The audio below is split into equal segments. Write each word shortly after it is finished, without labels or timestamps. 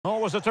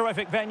Always a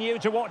terrific venue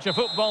to watch a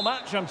football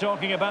match. I'm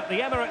talking about the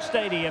Emirates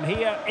Stadium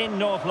here in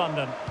North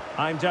London.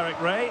 I'm Derek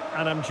Ray,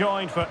 and I'm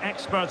joined for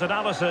expert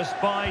analysis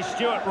by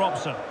Stuart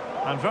Robson.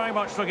 I'm very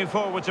much looking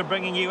forward to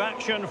bringing you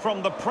action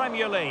from the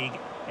Premier League.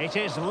 It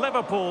is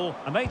Liverpool,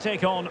 and they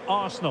take on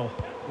Arsenal.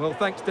 Well,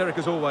 thanks, Derek,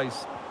 as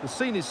always. The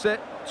scene is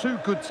set, two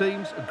good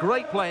teams, a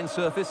great playing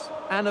surface,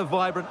 and a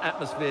vibrant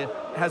atmosphere.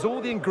 It has all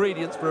the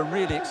ingredients for a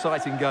really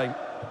exciting game.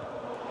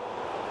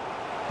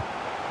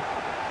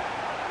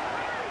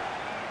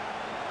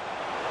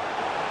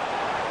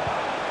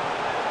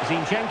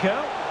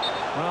 Zinchenko,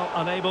 well,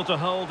 unable to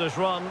hold his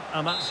run,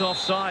 and that's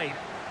offside.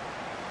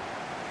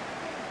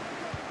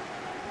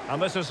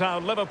 And this is how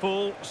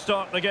Liverpool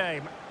start the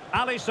game.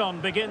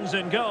 Alisson begins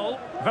in goal.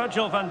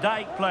 Virgil van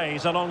Dijk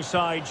plays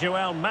alongside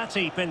Joel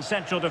Matip in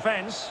central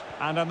defence.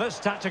 And in this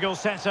tactical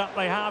setup,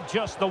 they have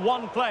just the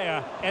one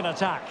player in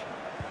attack.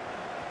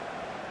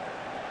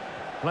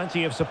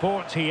 Plenty of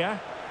support here.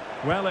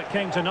 Well, it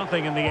came to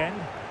nothing in the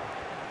end.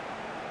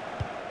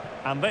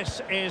 And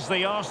this is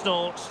the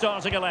Arsenal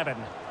starting 11.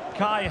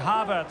 Kai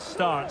Havertz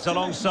starts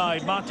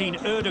alongside Martin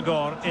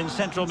Odegaard in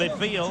central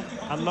midfield.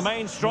 And the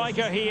main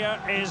striker here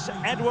is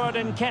Edward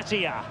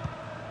Nketiah.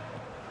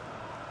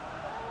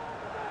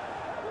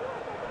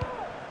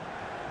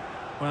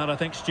 Well, I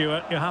think,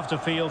 Stuart, you have to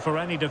feel for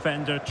any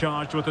defender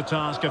charged with the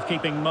task of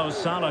keeping Mo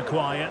Salah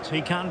quiet.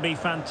 He can be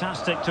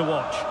fantastic to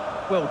watch.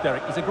 Well,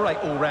 Derek, he's a great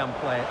all-round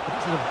player, but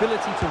it's his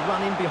ability to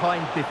run in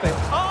behind defence.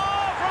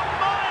 Oh, from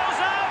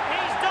miles out,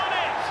 he's done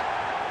it!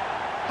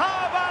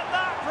 How about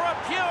that for a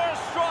pure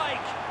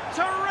strike?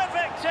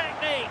 Terrific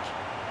technique!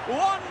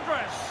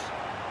 Wondrous!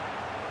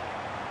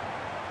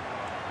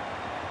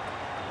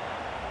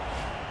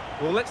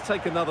 Well, let's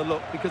take another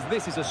look, because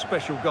this is a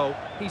special goal.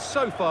 He's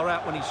so far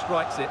out when he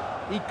strikes it.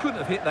 He couldn't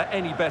have hit that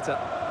any better.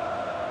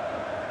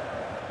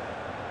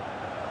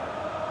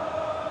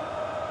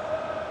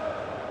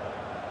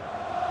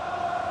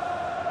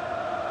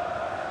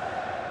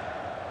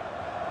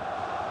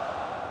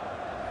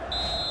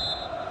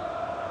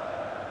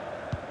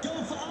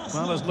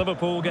 Well, as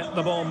Liverpool get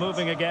the ball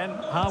moving again,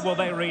 how will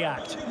they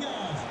react?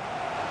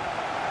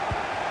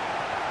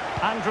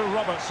 Andrew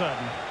Robertson.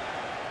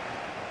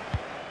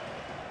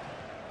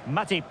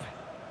 Matip.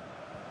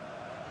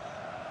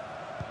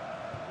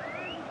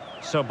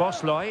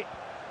 Szoboszlai.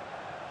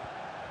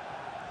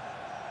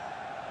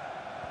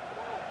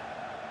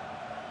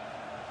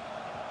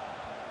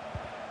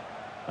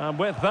 And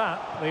with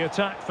that, the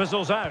attack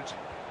fizzles out.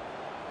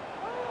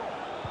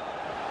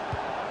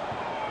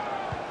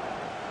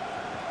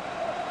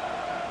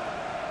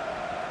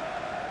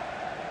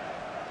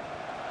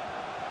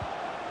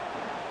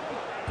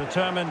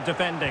 Determined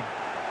defending.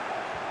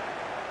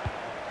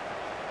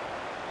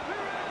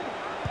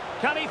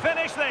 Can he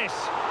finish this?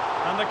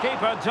 And the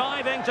keeper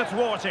diving to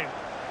thwart him.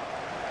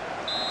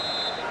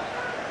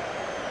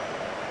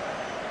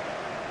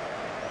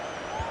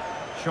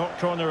 Short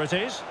corner it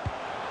is.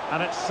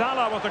 And it's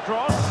Salah with the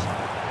cross.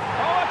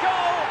 Oh, a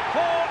goal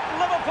for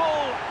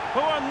Liverpool,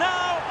 who are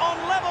now on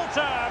level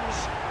terms.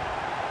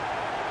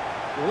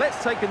 Well,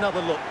 let's take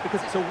another look,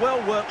 because it's a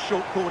well-worked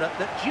short corner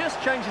that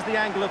just changes the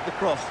angle of the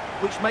cross,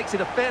 which makes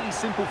it a fairly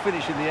simple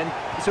finish in the end.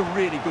 It's a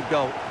really good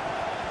goal.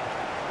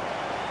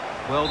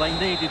 Well, they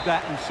needed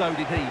that, and so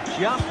did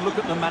he. Just look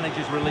at the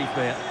manager's relief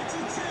there.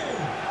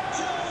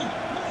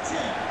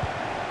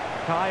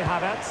 Kai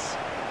Havertz.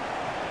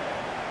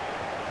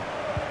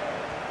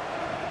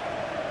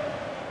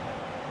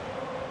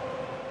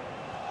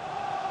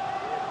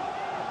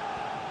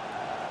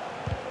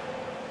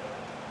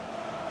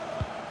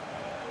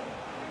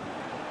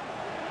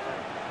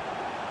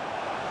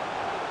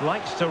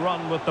 Likes to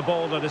run with the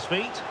ball at his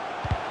feet.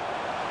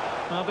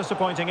 A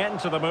disappointing end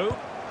to the move.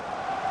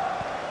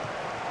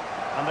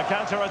 And the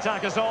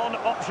counter-attack is on.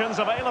 Options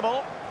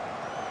available.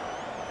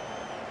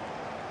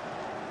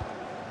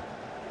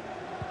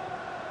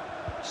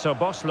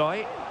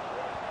 Szoboszlai.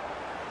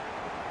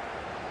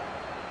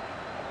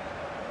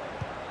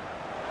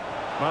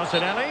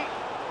 Martinelli.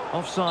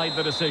 Offside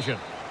the decision.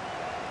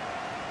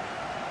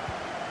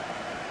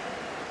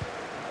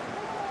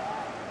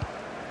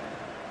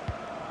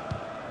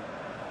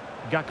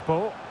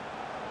 Gakpo.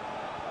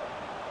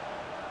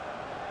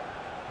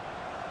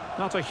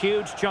 Not a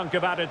huge chunk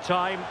of added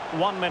time,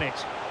 1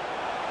 minute.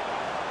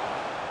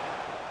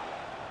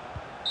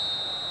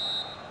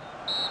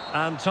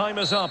 And time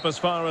is up as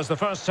far as the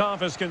first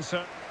half is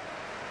concerned.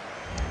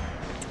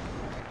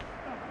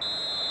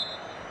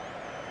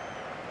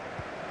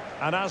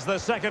 And as the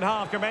second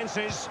half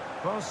commences,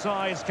 both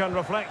sides can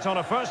reflect on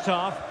a first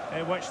half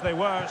in which they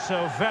were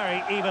so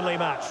very evenly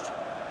matched.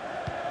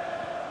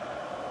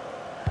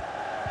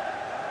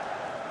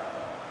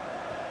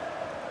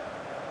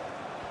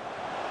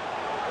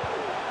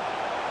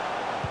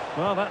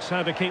 Well, that's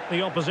how to keep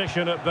the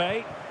opposition at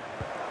bay.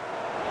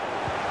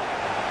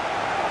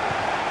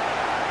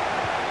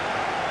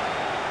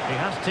 He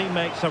has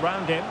teammates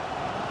around him.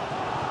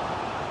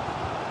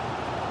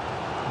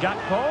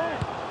 Gakpo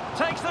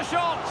takes the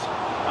shot.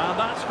 And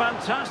that's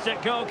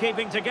fantastic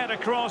goalkeeping to get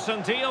across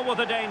and deal with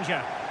the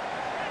danger.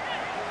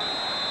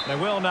 They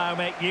will now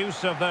make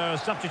use of their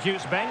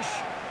substitutes bench.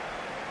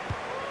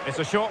 It's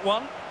a short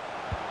one.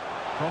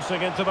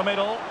 Crossing into the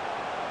middle.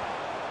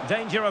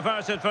 Danger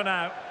averted for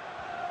now.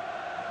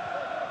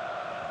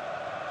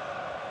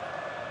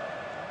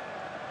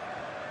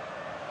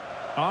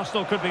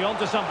 Arsenal could be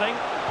onto something.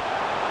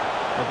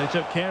 But they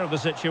took care of the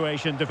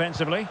situation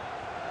defensively.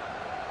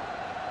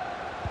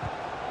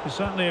 You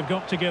certainly have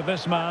got to give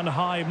this man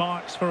high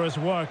marks for his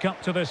work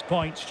up to this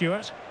point,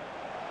 Stuart.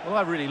 Well,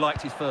 I really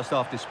liked his first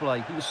half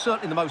display. He was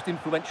certainly the most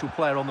influential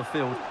player on the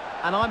field,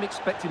 and I'm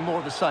expecting more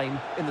of the same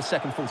in the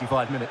second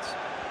 45 minutes.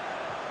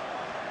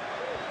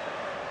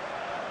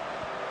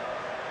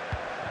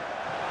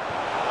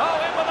 Oh,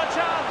 in with a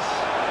chance!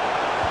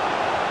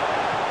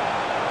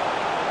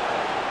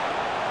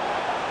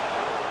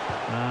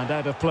 And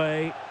out of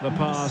play, the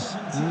pass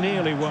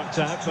nearly worked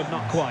out, but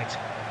not quite.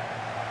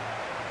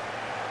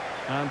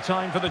 And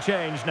time for the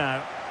change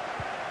now.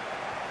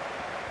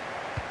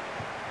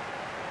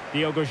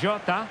 Diogo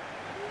Jota.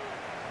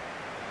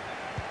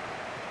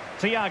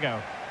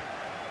 Thiago.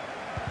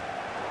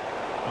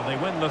 Well, they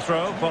win the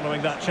throw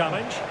following that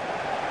challenge.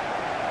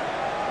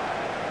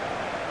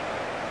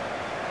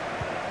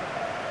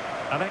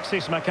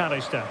 Alexis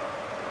McAllister.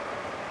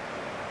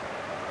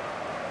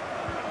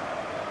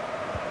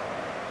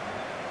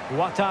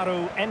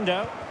 Wataru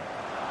Endo.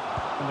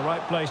 In the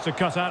right place to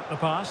cut out the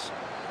pass.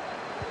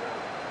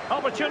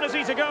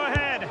 Opportunity to go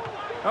ahead.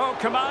 Oh,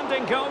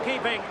 commanding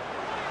goalkeeping.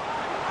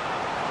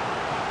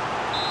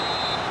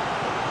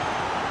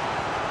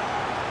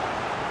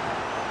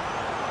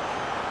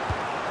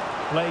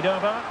 Played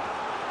over.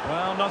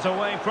 Well, not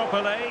away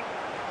properly.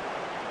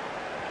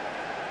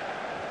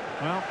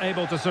 Well,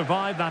 able to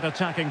survive that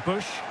attacking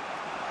push.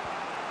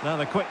 Now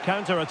the quick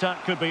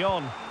counter-attack could be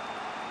on.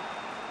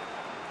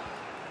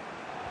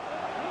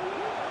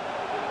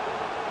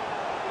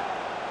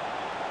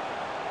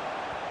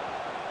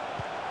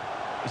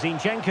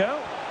 Zinchenko.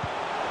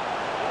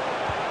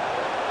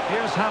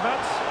 Here's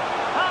Havertz.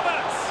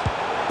 Havertz!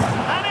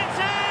 And it's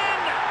in!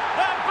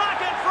 They're back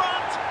in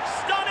front!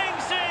 Stunning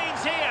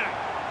scenes here!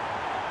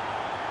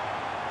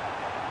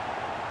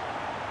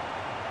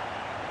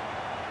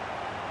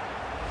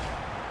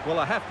 Well,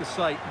 I have to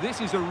say, this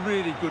is a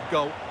really good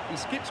goal. He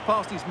skips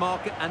past his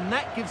marker, and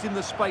that gives him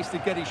the space to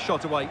get his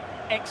shot away.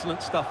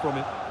 Excellent stuff from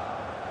him.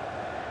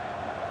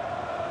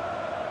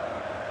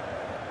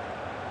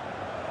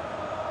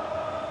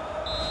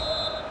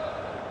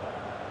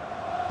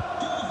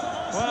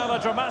 Well, a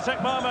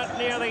dramatic moment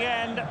near the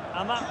end,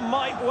 and that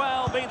might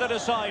well be the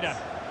decider.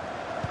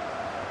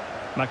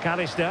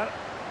 McAllister.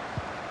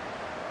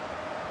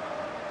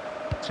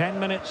 10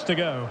 minutes to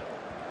go.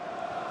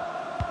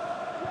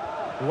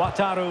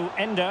 Wataru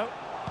Endo.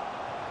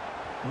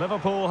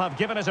 Liverpool have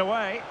given it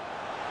away.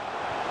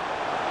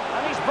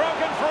 And he's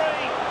broken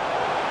free.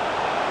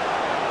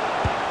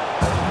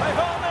 They've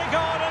only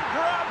gone and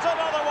grabbed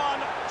another one.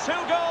 2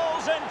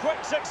 goals in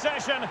quick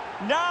succession.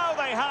 Now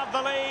they have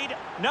the lead.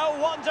 No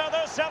wonder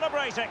they're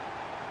celebrating.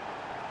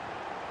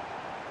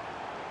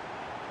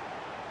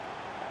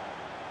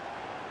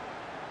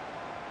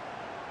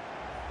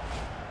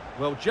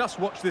 Well, just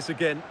watch this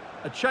again.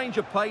 A change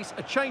of pace,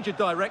 a change of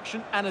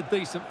direction, and a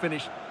decent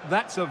finish.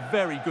 That's a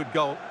very good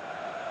goal.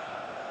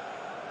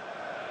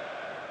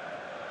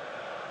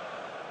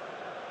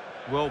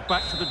 Well,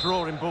 back to the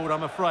drawing board,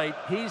 I'm afraid.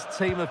 His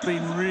team have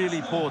been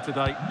really poor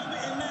today.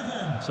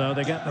 So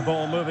they get the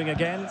ball moving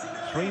again.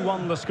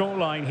 3-1 the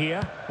scoreline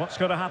here. What's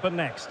going to happen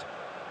next?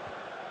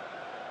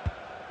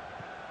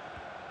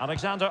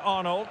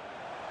 Alexander-Arnold.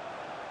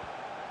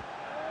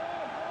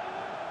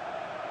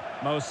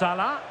 Mo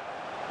Salah.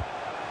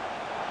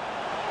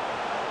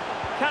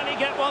 Can he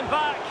get one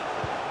back?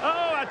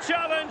 Oh, a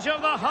challenge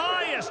of the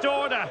highest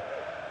order.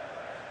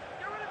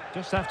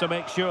 Just have to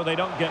make sure they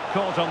don't get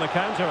caught on the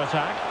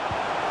counter-attack.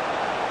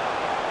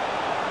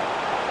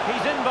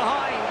 He's in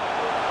behind.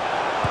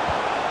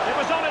 It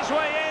was on its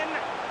way in.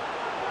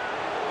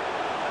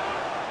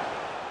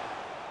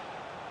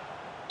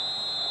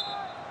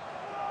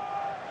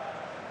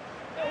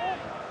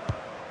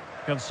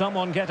 Can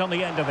someone get on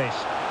the end of this?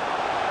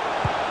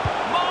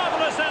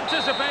 Marvellous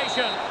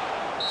anticipation.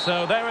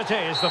 So there it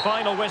is, the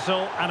final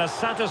whistle, and a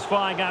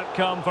satisfying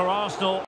outcome for Arsenal.